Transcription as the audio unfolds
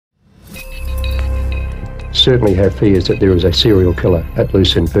certainly have fears that there is a serial killer at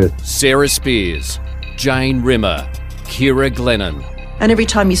loose in Perth. Sarah Spears, Jane Rimmer, Kira Glennon. And every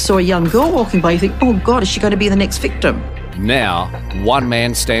time you saw a young girl walking by, you think, oh God, is she going to be the next victim? Now, one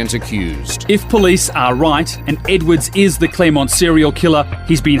man stands accused. If police are right and Edwards is the Claremont serial killer,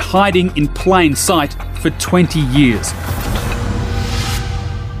 he's been hiding in plain sight for 20 years.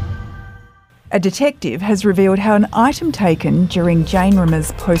 A detective has revealed how an item taken during Jane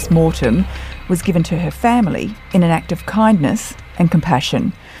Rimmer's post-mortem was given to her family in an act of kindness and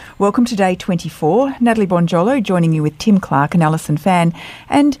compassion. Welcome to Day 24. Natalie Bonjolo joining you with Tim Clark and Alison Fan.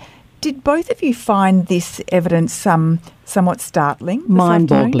 And did both of you find this evidence somewhat startling?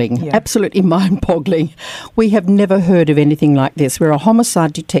 Mind-boggling. Yeah. Absolutely mind-boggling. We have never heard of anything like this, where a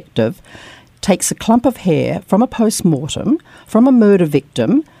homicide detective takes a clump of hair from a post-mortem, from a murder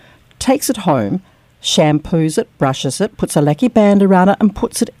victim, takes it home, shampoos it, brushes it, puts a lacquer band around it and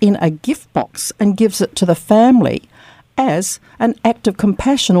puts it in a gift box and gives it to the family as an act of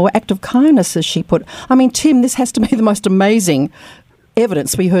compassion or act of kindness, as she put. I mean, Tim, this has to be the most amazing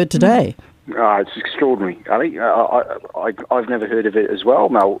evidence we heard today. It's extraordinary, Ali. I've never heard of it as well.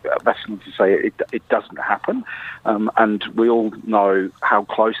 Now, that's not to say it doesn't happen. And we all know how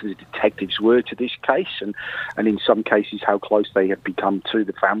close the detectives were to this case, and in some cases how close they have become to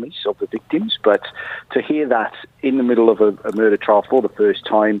the families of the victims. But to hear that in the middle of a murder trial for the first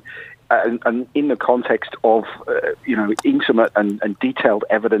time, and in the context of intimate and detailed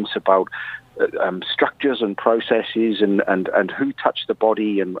evidence about structures and processes and who touched the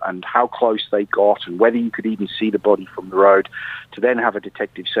body and how close they got and whether you could even see the body from the road, to then have a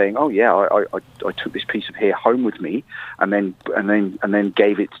detective saying, "Oh yeah, I took this piece of hair home with me and then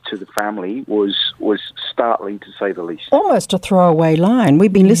gave it to the family," was startling to say the least. Almost a throwaway line.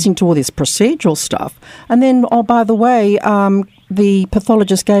 We've been listening to all this procedural stuff, and then, oh, by the way, the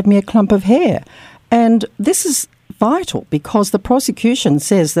pathologist gave me a clump of hair. And this is vital because the prosecution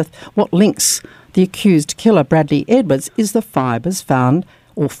says that what links the accused killer, Bradley Edwards, is the fibre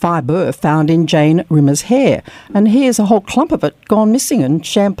found in Jane Rimmer's hair. And here's a whole clump of it gone missing and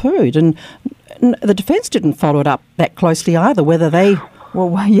shampooed. And the defence didn't follow it up that closely either, whether they...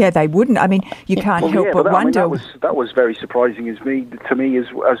 Well, yeah, they wouldn't. I mean, you can't help but wonder... that was very surprising to me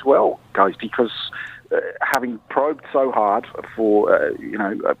as well, guys, because... having probed so hard for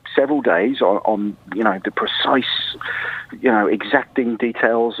several days on the precise exacting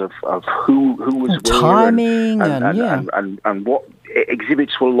details of who was where timing and what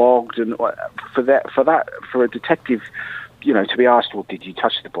exhibits were logged, and for a detective to be asked, well, did you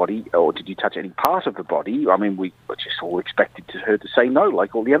touch the body or did you touch any part of the body? I mean, we just all expected her to say no,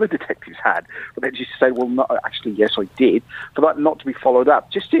 like all the other detectives had. But then just to say, well, no, actually, yes, I did. For that not to be followed up,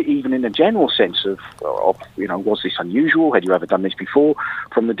 just even in a general sense of was this unusual? Had you ever done this before?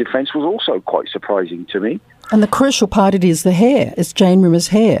 From the defence was also quite surprising to me. And the crucial part, it is the hair. It's Jane Rimmer's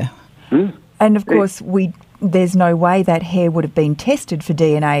hair. And, of course, there's no way that hair would have been tested for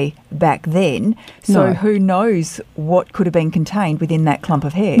DNA back then. So who knows what could have been contained within that clump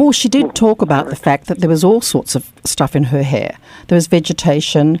of hair? Well, she did talk about the fact that there was all sorts of stuff in her hair. There was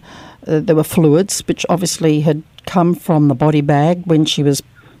vegetation, there were fluids, which obviously had come from the body bag when she was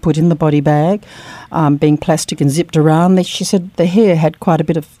put in the body bag, being plastic and zipped around. She said the hair had quite a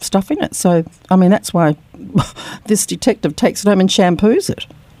bit of stuff in it. So, I mean, that's why this detective takes it home and shampoos it.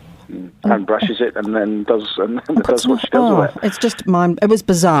 And brushes it and then does what she does with it. It's just it was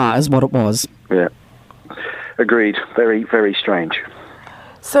bizarre is what it was. Yeah. Agreed. Very, very strange.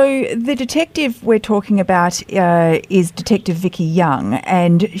 So the detective we're talking about is Detective Vicky Young,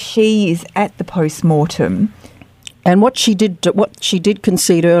 and she is at the post-mortem. And what she did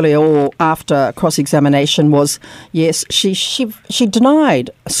concede earlier or after cross-examination was, yes, she denied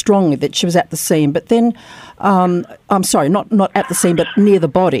strongly that she was at the scene, but then, I'm sorry, not at the scene, but near the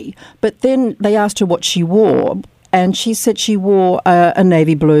body. But then they asked her what she wore, and she said she wore a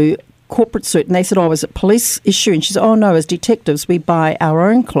navy blue corporate suit, and they said, oh, is it police issue? And she said, oh, no, as detectives, we buy our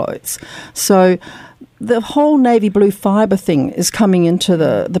own clothes. So the whole navy blue fibre thing is coming into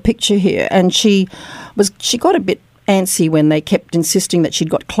the picture here, and she got a bit antsy when they kept insisting that she'd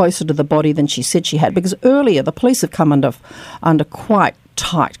got closer to the body than she said she had, because earlier the police have come under quite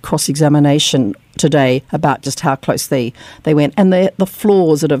tight cross-examination today about just how close they went, and the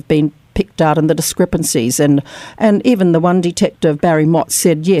flaws that have been picked out and the discrepancies, and even the one detective, Barry Mott,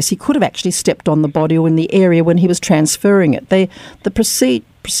 said yes, he could have actually stepped on the body or in the area when he was transferring it. The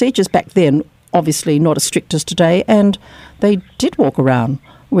procedures back then obviously not as strict as today, and they did walk around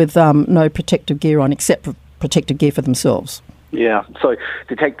with no protective gear on except for protective gear for themselves. Yeah, so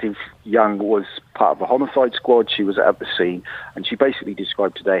Detective Young was part of a homicide squad. She was at the scene, and she basically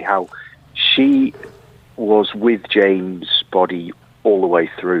described today how she was with Jane's body all the way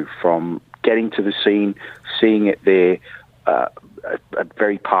through, from getting to the scene, seeing it there, a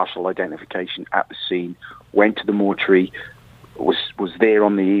very partial identification at the scene, went to the mortuary, was there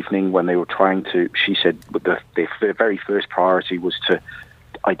on the evening when they were trying to, she said their very first priority was to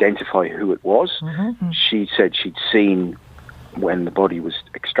identify who it was. Mm-hmm. She said she'd seen, when the body was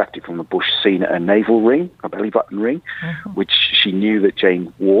extracted from the bush, seen a navel ring, a belly button ring, which she knew that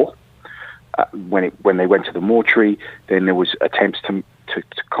Jane wore. When they went to the mortuary, then there was attempts to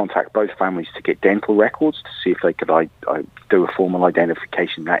contact both families to get dental records to see if they could do a formal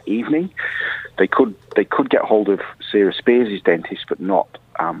identification that evening. They could get hold of Sarah Spears' dentist, but not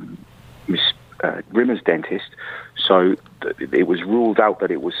Miss Rimmer's dentist. So it was ruled out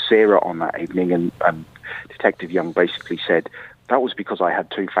that it was Sarah on that evening, and Detective Young basically said that was because I had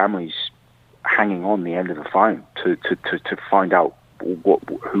two families hanging on the end of the phone to find out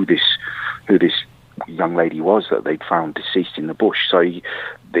who this young lady was that they'd found deceased in the bush. So,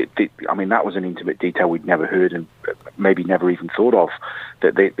 that was an intimate detail we'd never heard and maybe never even thought of.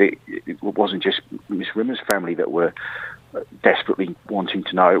 That it wasn't just Miss Rimmer's family that were desperately wanting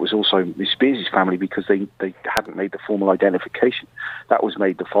to know. It was also Miss Spears' family, because they hadn't made the formal identification. That was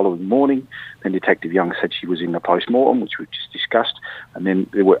made the following morning. Then Detective Young said she was in the post-mortem, which we've just discussed, and then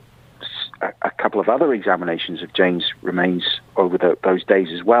there were a couple of other examinations of Jane's remains over those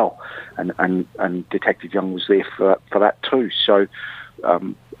days as well, and Detective Young was there for that too. So, a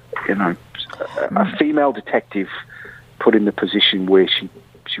female detective put in the position where she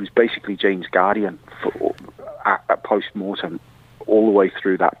was basically Jane's guardian at post-mortem all the way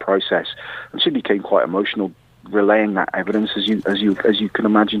through that process, and she became quite emotional relaying that evidence, as you can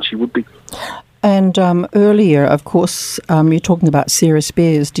imagine she would be. And earlier, of course, you're talking about Sarah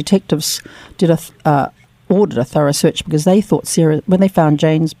Spears. Detectives ordered a thorough search because they thought when they found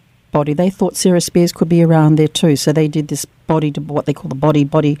Jane's body, they thought Sarah Spears could be around there too. So they did this what they call the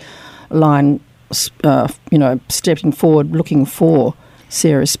body line, stepping forward, looking for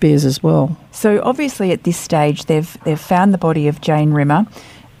Sarah Spears as well. So obviously at this stage, they've found the body of Jane Rimmer.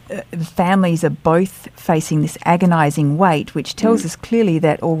 The families are both facing this agonising weight, which tells us clearly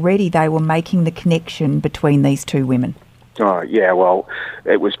that already they were making the connection between these two women. Oh, yeah, well,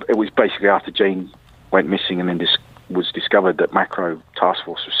 it was basically after Jane went missing and then was discovered that Macro Task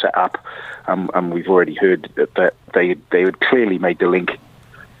Force was set up, and we've already heard that they had clearly made the link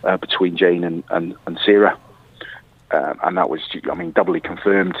between Jane and Sarah, and that was, doubly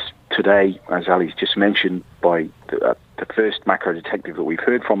confirmed today, as Ali's just mentioned, by the first macro detective that we've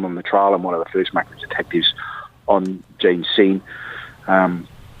heard from on the trial, and one of the first macro detectives on Jane's scene,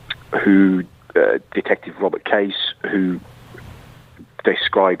 who Detective Robert Case, who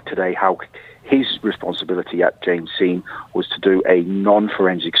described today how his responsibility at Jane's scene was to do a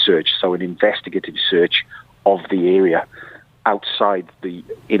non-forensic search, so an investigative search of the area outside the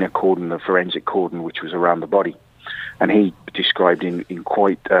inner cordon, the forensic cordon, which was around the body. And he described in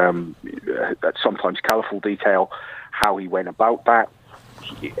quite sometimes colourful detail how he went about that.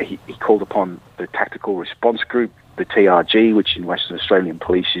 He called upon the Tactical Response Group, the TRG, which in Western Australian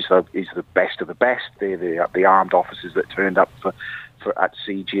Police is the best of the best. They're the armed officers that turned up at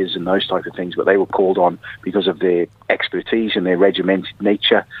sieges and those type of things, but they were called on because of their expertise and their regimented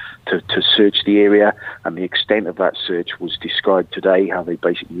nature to search the area, and the extent of that search was described today, how they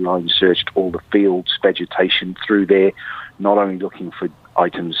basically line searched all the fields, vegetation through there, not only looking for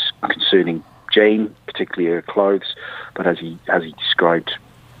items concerning Jane, particularly her clothes, but as he described,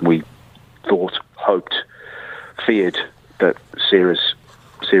 we thought, hoped, feared that Sarah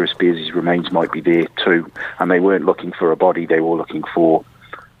Spears' remains might be there too, and they weren't looking for a body, they were looking for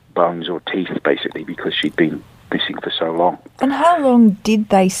bones or teeth, basically, because she'd been missing for so long. And how long did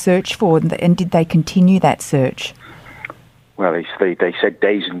they search for, and did they continue that search? Well, they said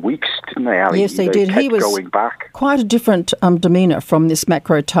days and weeks, didn't they, Ali? Yes, they did. Kept He was going back. Quite a different demeanour from this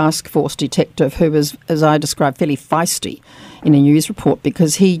macro task force detective who was, as I described, fairly feisty in a news report,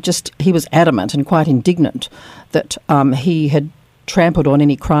 because he was adamant and quite indignant that he had trampled on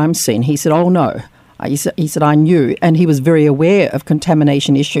any crime scene. He said, "Oh no." He said, "I knew," and he was very aware of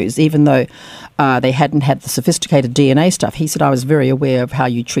contamination issues, even though they hadn't had the sophisticated DNA stuff. He said, "I was very aware of how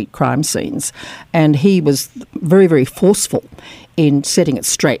you treat crime scenes," and he was very, very forceful in setting it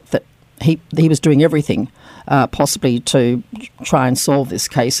straight that he was doing everything possibly to try and solve this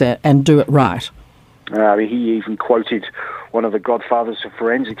case and do it right. He even quoted one of the godfathers of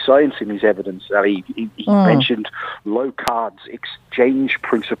forensic science in his evidence. He mentioned Locard's exchange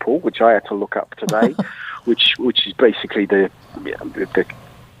principle, which I had to look up today, which is basically the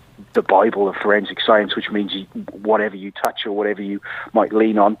Bible of forensic science, which means whatever you touch or whatever you might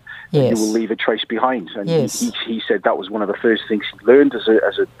lean on Yes. You will leave a trace behind. And Yes. he said that was one of the first things he learned as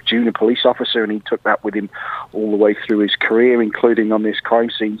a junior police officer, and he took that with him all the way through his career, including on this crime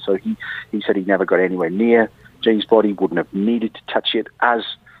scene. So he said he never got anywhere near Jean's body, wouldn't have needed to touch it, as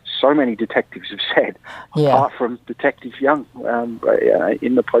so many detectives have said, apart from Detective Young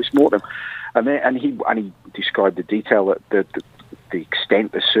in the post-mortem. And he described the detail that the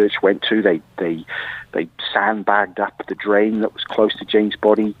extent the search went to. They sandbagged up the drain that was close to Jean's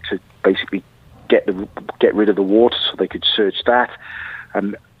body to basically get rid of the water so they could search that.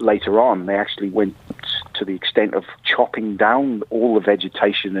 And later on, they actually went to the extent of chopping down all the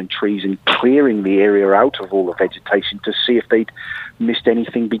vegetation and trees and clearing the area out of all the vegetation to see if they'd missed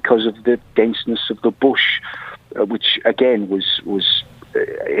anything because of the denseness of the bush, which again was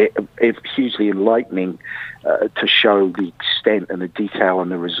hugely enlightening to show the extent and the detail and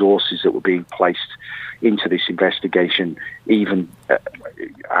the resources that were being placed into this investigation, even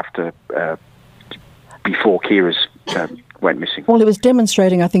before Kira's went missing. Well, it was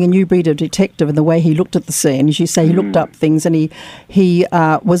demonstrating, I think, a new breed of detective in the way he looked at the scene. As you say, he looked up things, and he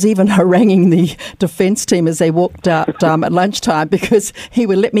was even haranguing the defence team as they walked out at lunchtime, because he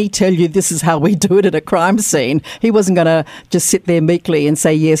would, let me tell you, this is how we do it at a crime scene. He wasn't going to just sit there meekly and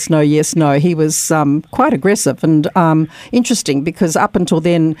say yes, no, yes, no. He was quite aggressive and interesting, because up until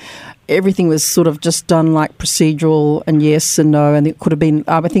then, everything was sort of just done like procedural and yes and no, and it could have been,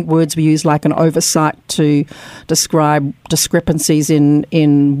 I think words were used like an oversight to describe discrepancies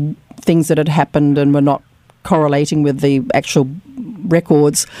in things that had happened and were not correlating with the actual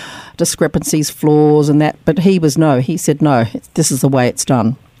records, discrepancies, flaws and that. But he said no, this is the way it's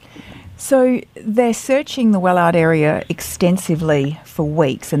done. So they're searching the Wellard area extensively for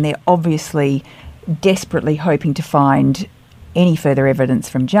weeks, and they're obviously desperately hoping to find any further evidence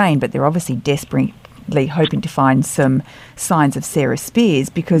from Jane, but they're obviously desperately hoping to find some signs of Sarah Spiers,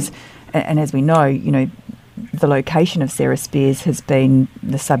 because, and as we know, the location of Sarah Spiers has been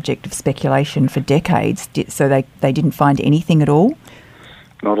the subject of speculation for decades. So they didn't find anything at all?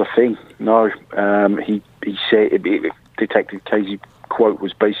 Not a thing, no. He said, Detective Casey quote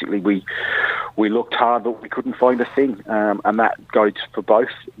was basically, we looked hard but we couldn't find a thing, and that goes for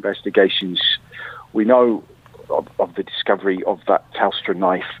both investigations. We know of the discovery of that Telstra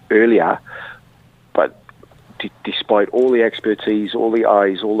knife earlier, but despite all the expertise, all the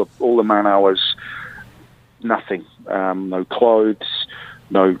eyes, all the man hours, nothing. No clothes,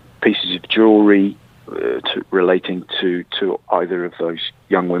 no pieces of jewellery relating to either of those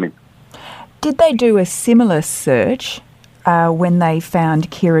young women. Did they do a similar search when they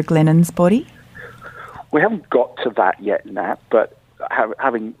found Kira Glennon's body? We haven't got to that yet, Nat, but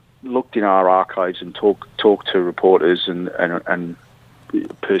having looked in our archives and talked to reporters and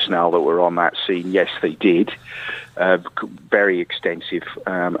personnel that were on that scene, yes, they did. Very extensive.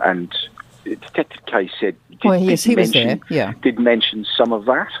 And Detective Case said did mention some of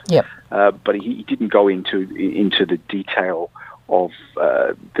that. Yep. But he didn't go into the detail of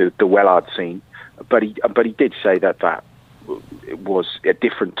the Wellard scene. But he did say that it was a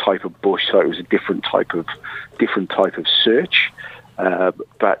different type of bush, so it was a different type of search. The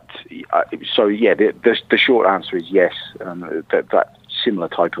short answer is yes. That similar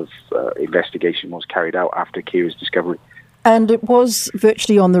type of investigation was carried out after Kira's discovery. And it was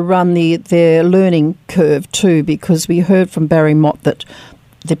virtually on the run, their learning curve too, because we heard from Barry Mott that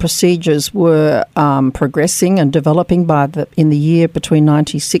the procedures were progressing and developing in the year between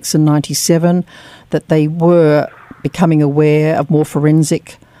 96 and 97, that they were becoming aware of more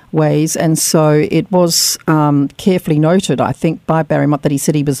forensic ways, and so it was carefully noted, I think, by Barry Mott that he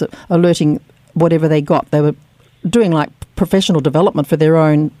said he was alerting whatever they got. They were doing like professional development for their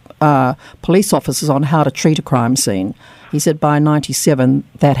own police officers on how to treat a crime scene. He said by 97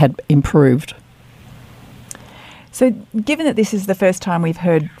 that had improved. So given that this is the first time we've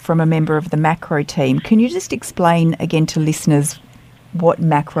heard from a member of the Macro team, can you just explain again to listeners what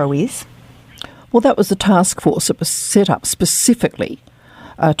Macro is? Well, that was the task force that was set up specifically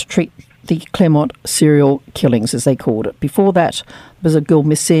to treat the Claremont serial killings, as they called it. Before that, there was a girl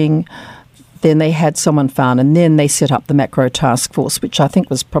missing, then they had someone found, and then they set up the Macro Task Force, which I think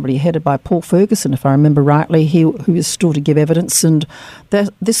was probably headed by Paul Ferguson, if I remember rightly, who was still to give evidence. And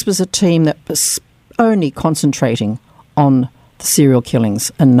this was a team that was only concentrating on the serial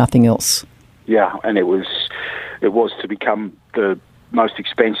killings and nothing else. Yeah, and it was to become the most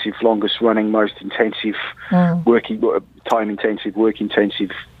expensive, longest-running, most intensive, time-intensive,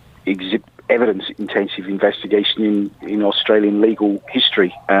 work-intensive, evidence-intensive investigation in Australian legal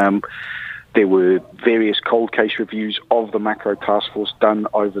history. There were various cold case reviews of the Macro Task Force done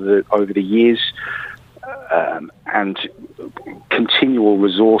over the years, and continual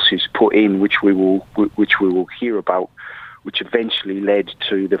resources put in, which we will hear about, which eventually led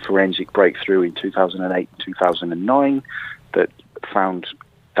to the forensic breakthrough in 2008 and 2009 that found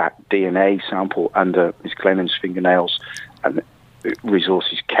that DNA sample under Ms. Glennon's fingernails, and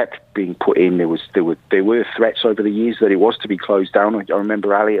resources kept being put in. There were threats over the years that it was to be closed down. I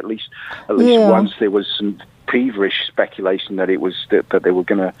remember, Ali, at least once there was some feverish speculation that it was that they were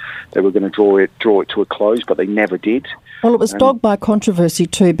going to draw it to a close, but they never did. Well, it was dogged by controversy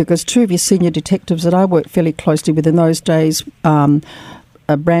too, because two of your senior detectives that I worked fairly closely with in those days,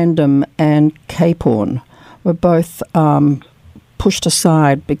 Brandon and Capehorn, were both pushed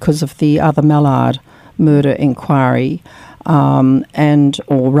aside because of the other Mallard murder inquiry,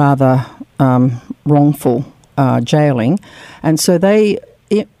 or rather wrongful jailing, and so the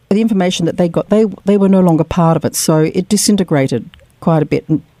information that they got, they were no longer part of it, so it disintegrated quite a bit.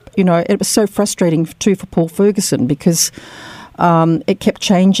 And, you know, it was so frustrating too for Paul Ferguson because it kept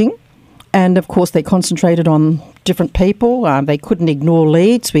changing, and of course they concentrated on different people. They couldn't ignore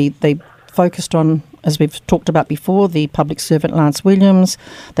leads. They focused on, as we've talked about before, the public servant Lance Williams.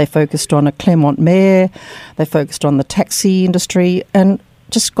 They focused on a Claremont mayor. They focused on the taxi industry, and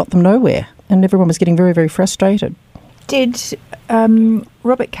just got them nowhere. And everyone was getting very, very frustrated. Did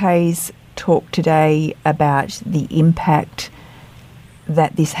Robert Kays talk today about the impact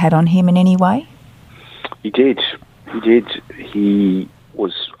that this had on him in any way? He did. He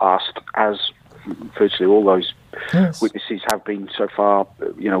was asked, as virtually all those witnesses have been so far,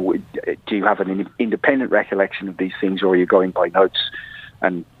 you know, do you have an independent recollection of these things, or are you going by notes?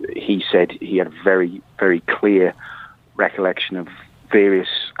 And he said he had a very, very clear recollection of various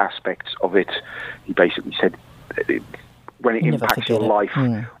aspects of it. He basically said, when it impacts your life,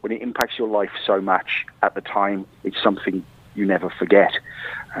 when it impacts your life so much at the time, it's something you never forget.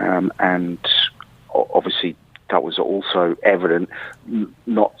 And obviously that was also evident,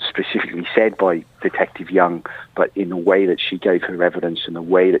 not specifically said by Detective Young, but in the way that she gave her evidence and the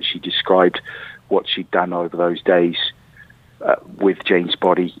way that she described what she'd done over those days with Jane's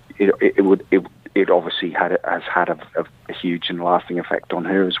body. It obviously has had a huge and lasting effect on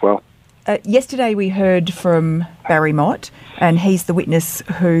her as well. Yesterday we heard from Barry Mott, and he's the witness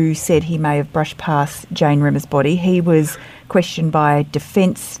who said he may have brushed past Jane Rimmer's body. He was questioned by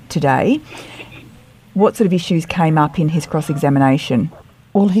defence today. What sort of issues came up in his cross-examination?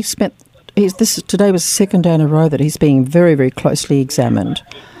 Well, today was the second day in a row that he's being very, very closely examined.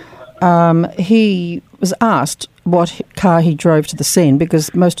 He was asked what car he drove to the scene,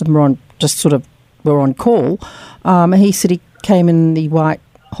 because most of them were on call. He said he came in the white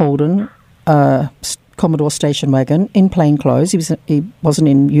Holden Commodore station wagon in plain clothes. He wasn't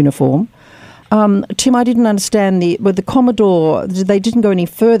in uniform. Tim, I didn't understand with the Commodore. They didn't go any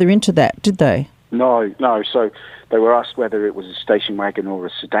further into that, did they? No. So they were asked whether it was a station wagon or a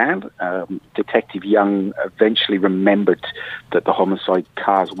sedan. Detective Young eventually remembered that the homicide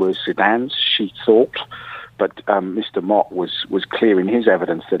cars were sedans, she thought. But Mr. Mott was clear in his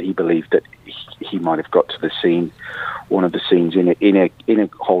evidence that he believed that he might have got to the scene, one of the scenes, in a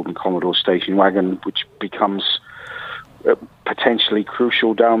Holden Commodore station wagon, which becomes potentially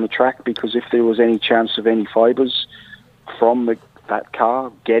crucial down the track, because if there was any chance of any fibres from that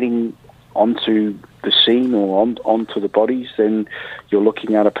car getting onto the scene or onto the bodies, then you're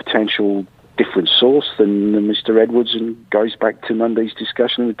looking at a potential different source than Mr. Edwards, and goes back to Monday's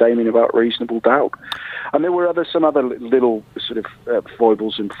discussion with Damien about reasonable doubt. And there were some other little sort of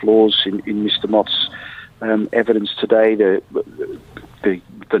foibles and flaws in Mr. Mott's evidence today.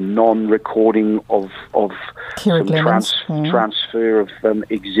 The non-recording of some transfer of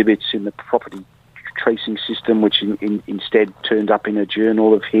exhibits in the property tracing system, which instead turned up in a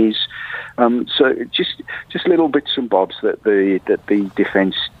journal of his. So just little bits and bobs that the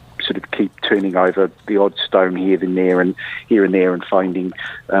defence sort of keep turning over the odd stone here and there and finding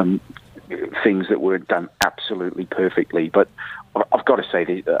things that were done absolutely perfectly. But I've got to say,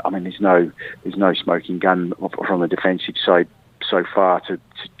 there's no smoking gun from the defensive side so far to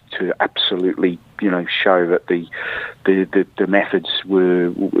absolutely, show that the methods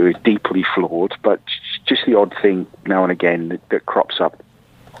were deeply flawed. But just the odd thing now and again that crops up.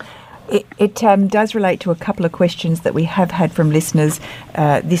 It does relate to a couple of questions that we have had from listeners,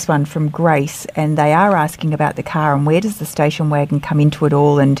 this one from Grace, and they are asking about the car and where does the station wagon come into it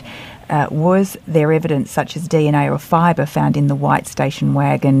all, and was there evidence such as DNA or fibre found in the white station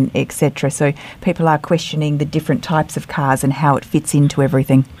wagon, etc. So people are questioning the different types of cars and how it fits into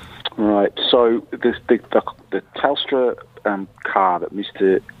everything. Right, so the Telstra car that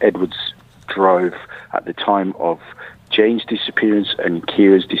Mr. Edwards drove at the time of Jane's disappearance and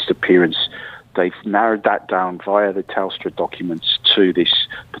Kira's disappearance, they've narrowed that down via the Telstra documents to this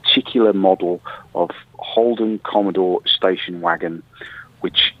particular model of Holden Commodore station wagon,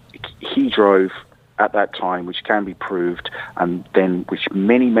 which he drove at that time, which can be proved, and then which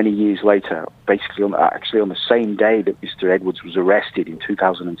many, many years later, basically on the same day that Mr. Edwards was arrested in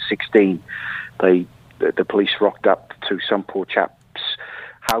 2016, the police rocked up to some poor chap's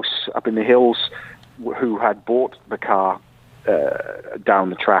house up in the hills who had bought the car down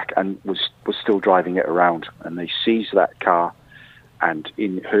the track and was still driving it around, and they seized that car. And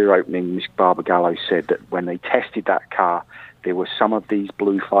in her opening, Miss Barbara Gallo said that when they tested that car, there were some of these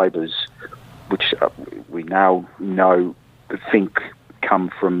blue fibres, which we now think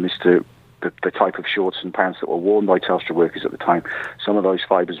come from the type of shorts and pants that were worn by Telstra workers at the time. Some of those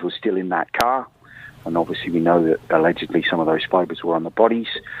fibres were still in that car, and obviously we know that allegedly some of those fibres were on the bodies,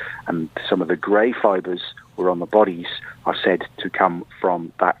 and some of the grey fibres were on the bodies are said to come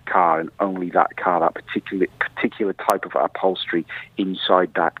from that car, and only that car, that particular type of upholstery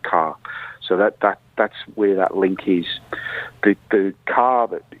inside that car. So that's where that link is. The car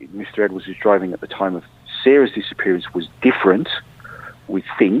that Mr. Edwards was driving at the time of Sarah's disappearance was different, we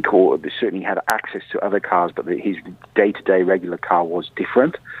think, or they certainly had access to other cars, but his day-to-day regular car was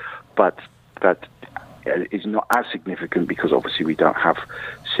different. But that is not as significant because obviously we don't have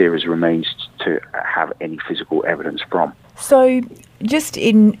Sarah's remains to have any physical evidence from. So just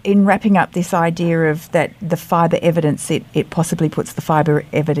in wrapping up this idea of that the fibre evidence, it possibly puts the fibre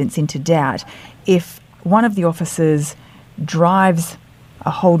evidence into doubt. If one of the officers drives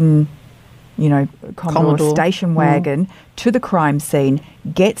a Holden, Commodore station wagon to the crime scene,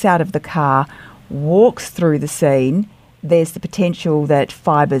 gets out of the car, walks through the scene, there's the potential that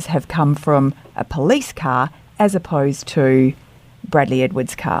fibres have come from a police car as opposed to Bradley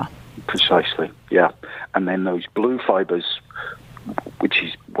Edwards' car. Precisely, yeah. And then those blue fibres, which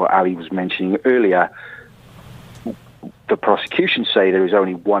is what Ali was mentioning earlier, the prosecution say there is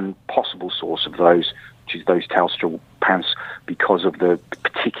only one possible source of those, which is those Telstra pants, because of the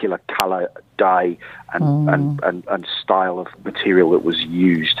particular colour, dye and style of material that was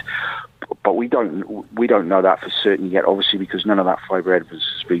used. But we don't know that for certain yet, obviously, because none of that fibre evidence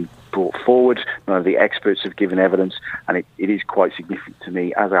has been brought forward. None of the experts have given evidence, and it is quite significant to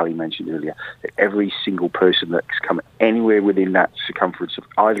me, as Ali mentioned earlier, that every single person that's come anywhere within that circumference of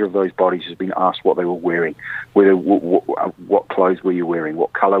either of those bodies has been asked what they were wearing, whether what clothes were you wearing,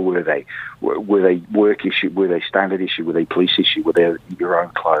 what colour were they, were they work issue, were they standard issue, were they police issue, were they your own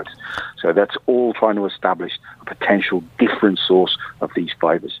clothes. So that's all trying to establish a potential different source of these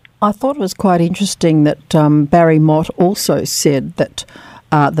fibres. I thought it was quite interesting that Barry Mott also said that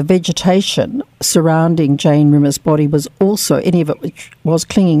the vegetation surrounding Jane Rimmer's body was also, any of it which was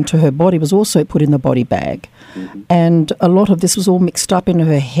clinging to her body, was also put in the body bag. Mm-hmm. And a lot of this was all mixed up in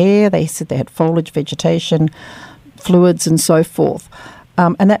her hair. They said they had foliage, vegetation, fluids and so forth.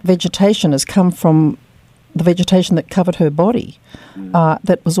 And that vegetation has come from the vegetation that covered her body,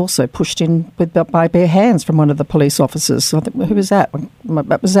 that was also pushed in by bare hands from one of the police officers. So I think, who was that?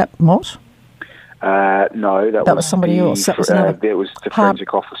 Was that Mott? No, that was somebody else. That was another. It was the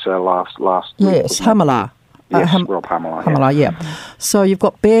forensic officer last. Yes, Hamala. Yes, Rob Hamala. Hamala, yeah. So you've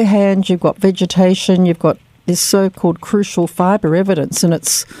got bare hands, you've got vegetation, you've got this so-called crucial fibre evidence, and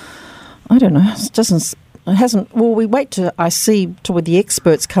it's, I don't know, it hasn't. Well, we wait till the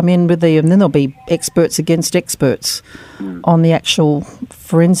experts come in and then there'll be experts against experts on the actual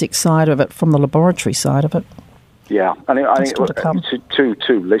forensic side of it, from the laboratory side of it. Yeah, I think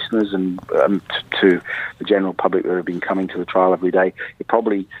to listeners and to the general public that have been coming to the trial every day, it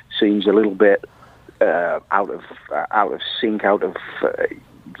probably seems a little bit out of sync, not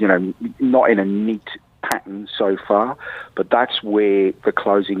in a neat pattern so far, but that's where the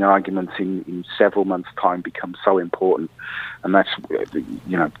closing arguments in several months' time become so important, and that's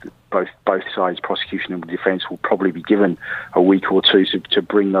both sides, prosecution and defence, will probably be given a week or two to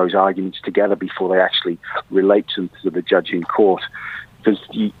bring those arguments together before they actually relate them to the judge in court. Because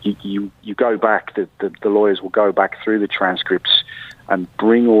you go back, the lawyers will go back through the transcripts and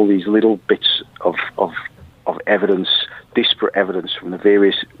bring all these little bits of evidence, disparate evidence from the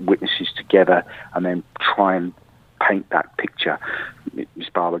various witnesses together, and then try and paint that picture. Ms.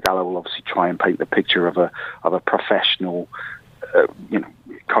 Barbara Gallo will obviously try and paint the picture of a professional,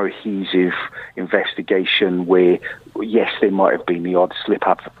 cohesive investigation where, yes, there might have been the odd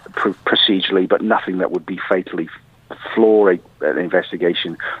slip-up procedurally, but nothing that would be fatally floor an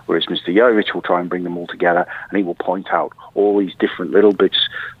investigation, whereas Mr. Jovich will try and bring them all together, and he will point out all these different little bits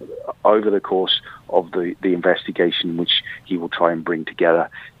over the course of the investigation, which he will try and bring together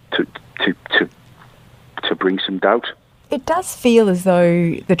to bring some doubt. It does feel as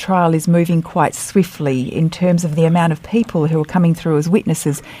though the trial is moving quite swiftly in terms of the amount of people who are coming through as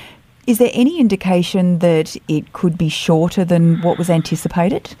witnesses. Is there any indication that it could be shorter than what was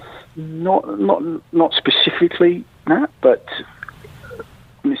anticipated? Not specifically, Nat, but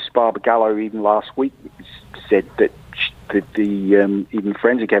Miss Barbara Gallo even last week said that the even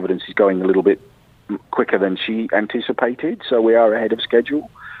forensic evidence is going a little bit quicker than she anticipated, so we are ahead of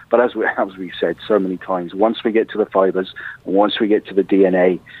schedule. But as we've said so many times, once we get to the fibres, once we get to the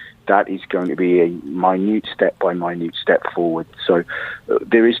DNA, that is going to be a minute step by minute step forward. So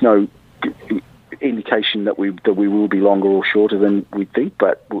there is no indication that we will be longer or shorter than we think,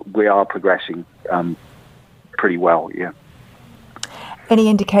 but we are progressing pretty well. Yeah. Any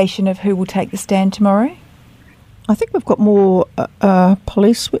indication of who will take the stand tomorrow? I think we've got more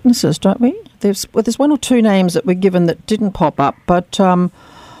police witnesses, don't we? There's one or two names that were given that didn't pop up, but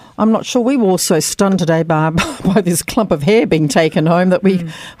I'm not sure. We were also stunned today by this clump of hair being taken home that we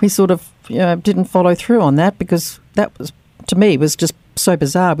sort of didn't follow through on that, because that was, to me, was just so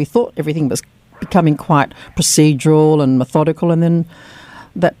bizarre. We thought everything was becoming quite procedural and methodical, and then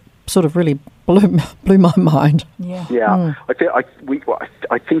that sort of really blew my mind. Yeah.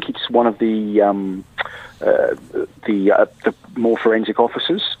 I think it's one of the more forensic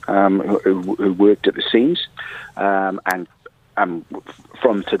officers who worked at the scenes, and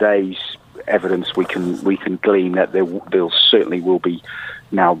from today's evidence, we can glean that there certainly will be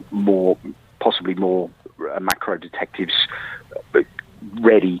now possibly more macro detectives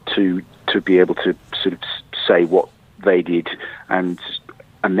ready to be able to sort of say what they did, and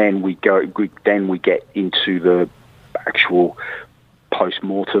then we get into the actual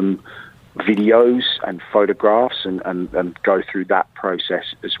post-mortem videos and photographs and go through that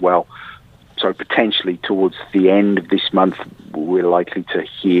process as well. So potentially towards the end of this month, we're likely to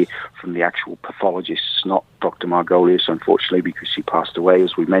hear from the actual pathologists, not Dr. Margolius, unfortunately, because she passed away,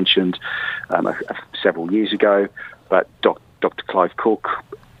 as we mentioned, several years ago. But Dr. Clive Cook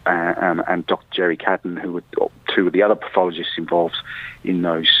and Dr. Jerry Cadden, who were two of the other pathologists involved in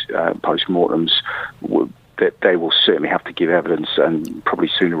those post-mortems, that they will certainly have to give evidence, and probably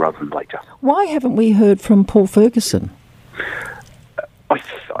sooner rather than later. Why haven't we heard from Paul Ferguson?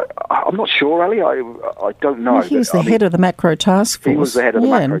 I'm not sure, Ali. I don't know. Well, he was the head of the macro task force. He was the head of the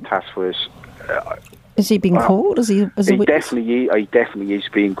macro task force. Is he being called? He definitely is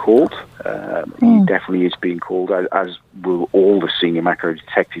being called. He definitely is being called, as will all the senior macro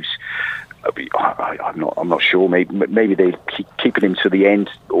detectives. I'm not sure. Maybe they're keeping him to the end,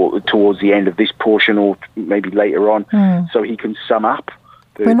 or towards the end of this portion, or maybe later on, so he can sum up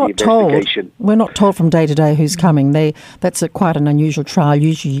the investigation. We're not told from day to day who's coming. That's quite an unusual trial.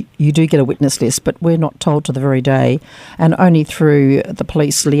 Usually you do get a witness list, but we're not told to the very day, and only through the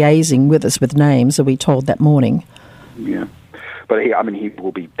police liaising with us with names are we told that morning. Yeah. But he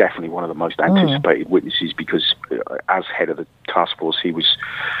will be definitely one of the most anticipated witnesses, because as head of the task force, he was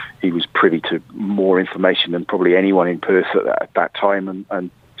privy to more information than probably anyone in Perth at that time and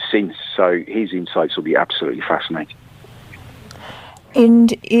since. So his insights will be absolutely fascinating.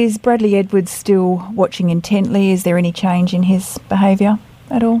 And is Bradley Edwards still watching intently? Is there any change in his behaviour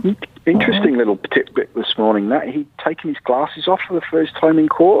at all? Interesting little tidbit this morning, that he'd taken his glasses off for the first time in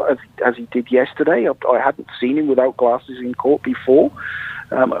court, as he did yesterday. I hadn't seen him without glasses in court before.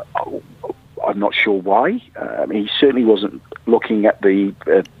 I'm not sure why. He certainly wasn't looking at the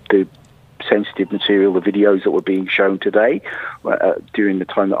sensitive material, the videos that were being shown today during the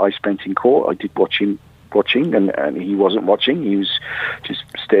time that I spent in court. I did watch him watching, and he wasn't watching. He was just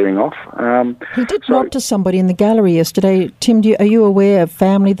staring off. He did nod to somebody in the gallery yesterday. Tim, are you aware of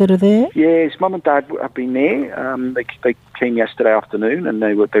family that are there? Yeah, his mum and dad have been there. They came yesterday afternoon, and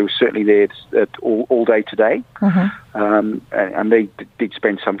they were certainly there all day today. And they did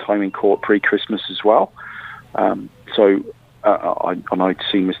spend some time in court pre-Christmas as well. So I'd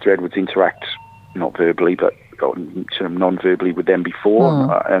seen Mr. Edwards interact, not verbally, but sort of non-verbally with them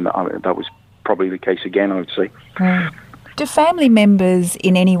before, and that was probably the case again, I would say. Do family members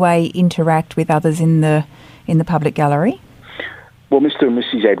in any way interact with others in the public gallery? Well, Mr. and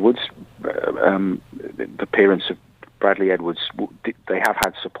Mrs. Edwards, the parents of Bradley Edwards, they have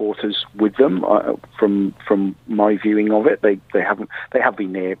had supporters with them. From my viewing of it, they have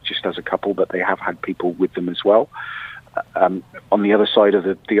been there just as a couple, but they have had people with them as well. On the other side of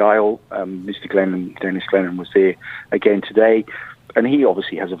the aisle, Mr. Glennon, Dennis Glennon, was there again today. And he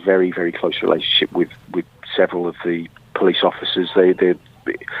obviously has a very, very close relationship with several of the police officers.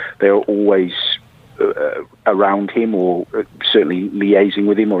 They're always around him, or certainly liaising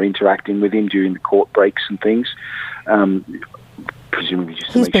with him or interacting with him during the court breaks and things. presumably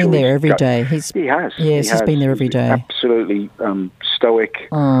just to He's make been sure there he's every got- day. He has. Yes, he's been there every day. Absolutely stoic.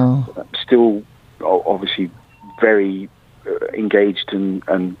 Oh. Still, obviously, very engaged and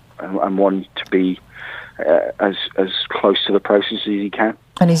wanting to be as close to the process as he can.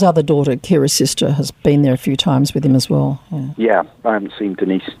 And his other daughter, Kira's sister, has been there a few times with him as well. Yeah. Yeah, I haven't seen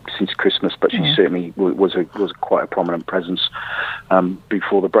Denise since Christmas, but she certainly was quite a prominent presence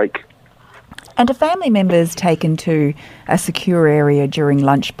before the break. And are family members taken to a secure area during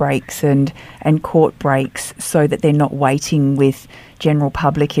lunch breaks and court breaks so that they're not waiting with general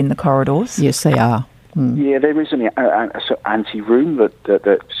public in the corridors? Yes, they are. Yeah, there is an ante-room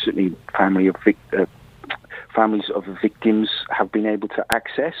that certainly families of the victims have been able to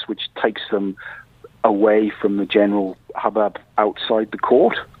access, which takes them away from the general hubbub outside the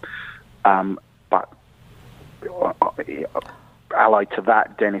court. But allied to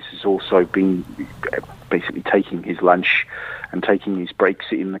that, Dennis has also been basically taking his lunch and taking his breaks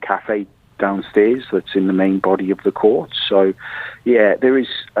in the cafe downstairs that's in the main body of the court. So, yeah, there is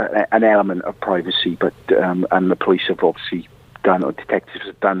an element of privacy, but and the police have obviously done, or detectives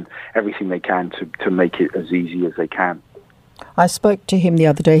have done everything they can to make it as easy as they can. I spoke to him the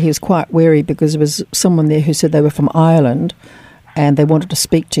other day. He was quite wary because there was someone there who said they were from Ireland and they wanted to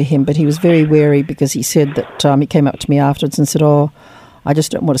speak to him, but he was very wary because he said that he came up to me afterwards and said, I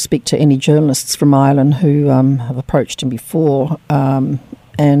just don't want to speak to any journalists from Ireland who have approached him before,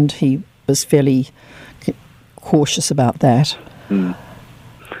 and he was fairly cautious about that.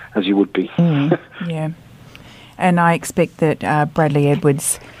 As you would be. Yeah. And I expect that Bradley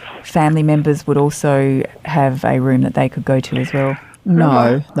Edwards' family members would also have a room that they could go to as well.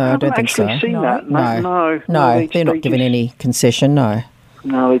 No, I don't think so. Seen that. No, they're not given any concession, no.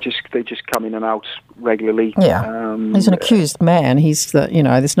 No, they just come in and out regularly. Yeah, he's an accused man.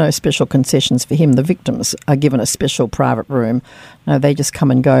 There's no special concessions for him. The victims are given a special private room. No, they just come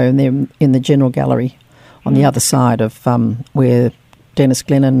and go, and they're in the general gallery on the other side of where Dennis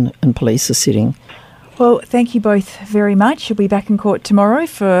Glennon and police are sitting. Well, thank you both very much. You'll be back in court tomorrow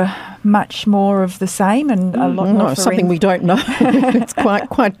for much more of the same and a lot more something we don't know. It's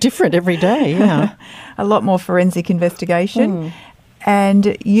quite different every day, yeah. A lot more forensic investigation.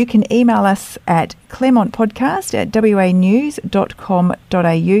 And you can email us at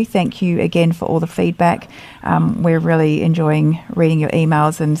clermontpodcast@wanews.com.au. Thank you again for all the feedback. We're really enjoying reading your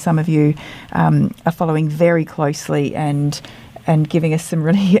emails, and some of you are following very closely and giving us some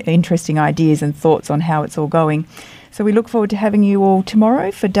really interesting ideas and thoughts on how it's all going. So we look forward to having you all tomorrow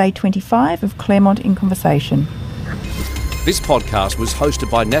for day 25 of Claremont in Conversation. This podcast was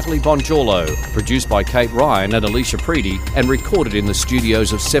hosted by Natalie Bongiorlo, produced by Kate Ryan and Alicia Preedy, and recorded in the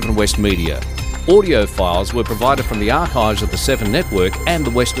studios of 7 West Media. Audio files were provided from the archives of the 7 Network and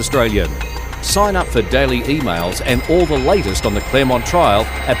the West Australian. Sign up for daily emails and all the latest on the Claremont trial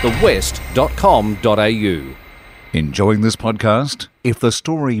at thewest.com.au. Enjoying this podcast? If the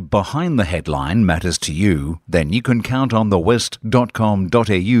story behind the headline matters to you, then you can count on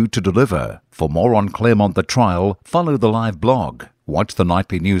thewest.com.au to deliver. For more on Claremont the Trial, follow the live blog, watch the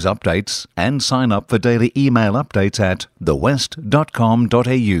nightly news updates, and sign up for daily email updates at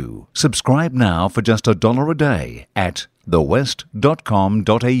thewest.com.au. Subscribe now for just $1 a day at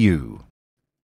thewest.com.au.